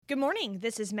Good morning.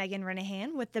 This is Megan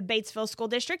Renahan with the Batesville School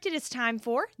District. It is time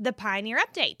for the Pioneer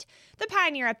Update. The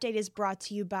Pioneer Update is brought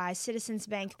to you by Citizens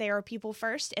Bank. They are people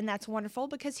first, and that's wonderful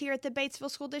because here at the Batesville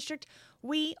School District,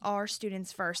 we are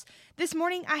students first. This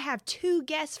morning, I have two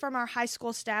guests from our high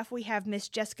school staff. We have Miss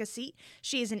Jessica Seat.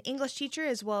 She is an English teacher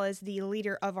as well as the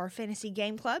leader of our fantasy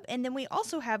game club. And then we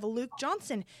also have Luke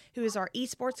Johnson, who is our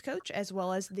esports coach as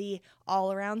well as the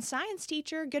all-around science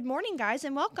teacher. Good morning, guys,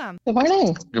 and welcome. Good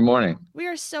morning. Good morning. We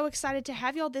are so excited to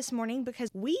have y'all this morning because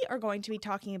we are going to be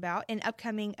talking about an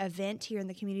upcoming event here in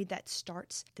the community that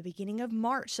starts the beginning of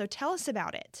March. So tell us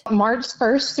about it. March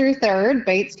 1st through 3rd,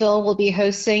 Batesville will be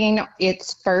hosting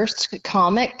its first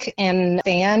comic and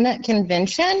fan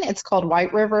convention. It's called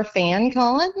River Fan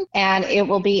Con, and it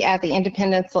will be at the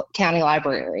Independence County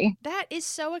Library. That is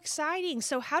so exciting.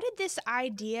 So how did this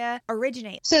idea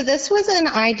originate? So this was an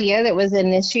idea that was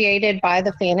initiated by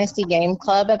the Fantasy Game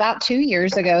Club about 2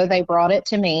 years ago. They brought it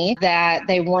to me that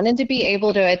they wanted to be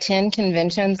able to attend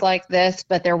conventions like this,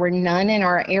 but there were none in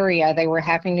our area. They were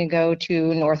having to go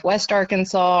to Northwest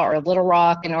Arkansas or Little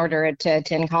Rock in order to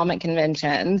attend comic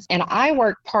conventions. And I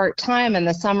work part-time in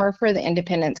the summer for the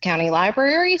Independence County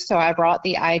Library, so I brought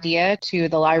the idea to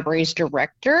the library's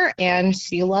director, and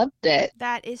she loved it.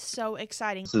 That is so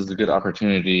exciting. This is a good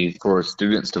opportunity for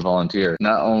students to volunteer.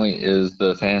 Not only is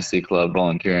the Fantasy Club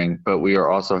volunteering, but we are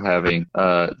also having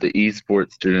the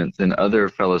esports students and other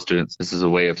fellow students. This is a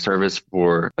way of service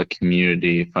for a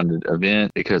community-funded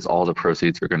event because all the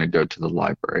proceeds are going to go to the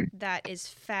library. That is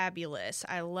fabulous.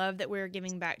 I love that we're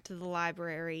giving back to the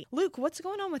library. Luke, what's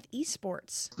going on with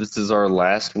esports? This is our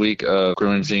last week of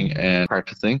scrimmaging and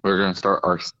practicing. We're going to start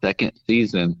our second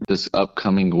season this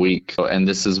upcoming week. And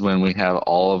this is when we have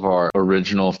all of our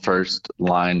original first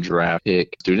line draft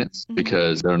pick students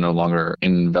because they're no longer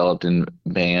enveloped in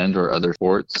band or other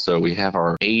sports. So we have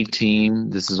our A team.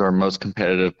 This is our most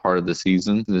competitive part of the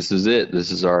season. This is it.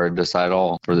 This is our decide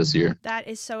all for this year. That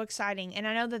is so exciting. And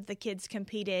I know that the kids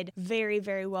competed very,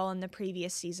 very well in the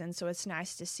previous season. So it's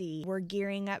nice to see we're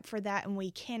gearing up for that. And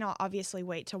we cannot obviously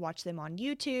wait to watch them on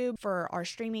YouTube for our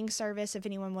streaming service. If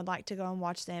anyone would like to go and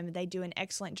watch them, they do an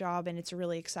excellent job. And it's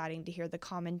really exciting to hear the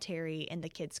commentary and the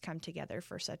kids come together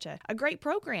for such a great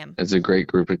program. It's a great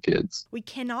group of kids. We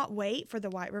cannot wait for the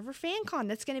White River Fan Con.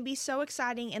 That's going to be so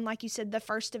exciting. And like you said, the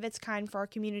first of its kind for our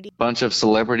community. Bunch of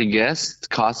celebrity guests,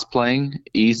 cosplaying,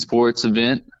 esports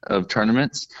event of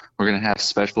tournaments. We're going to have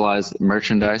specialized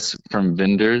merchandise from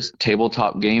vendors,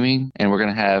 tabletop gaming, and we're going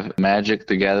to have Magic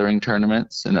the Gathering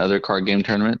tournaments and other card game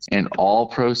tournaments. And all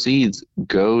proceeds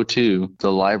go to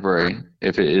the library.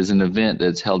 If it is an event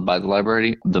that's held by the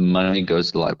library, the money goes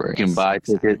to the library. You can buy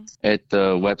tickets at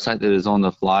the website that is on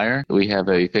the flyer. We have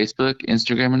a Facebook,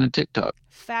 Instagram, and a TikTok.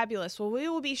 Fabulous. Well, we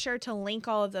will be sure to link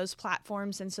all of those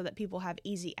platforms and so that people have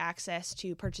easy access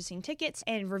to purchasing tickets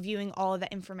and reviewing all of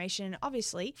that information,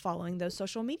 obviously following those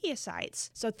social media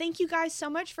sites. So thank you guys so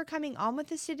much for coming on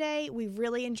with us today. We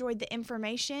really enjoyed the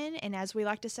information. And as we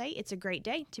like to say, it's a great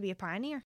day to be a pioneer.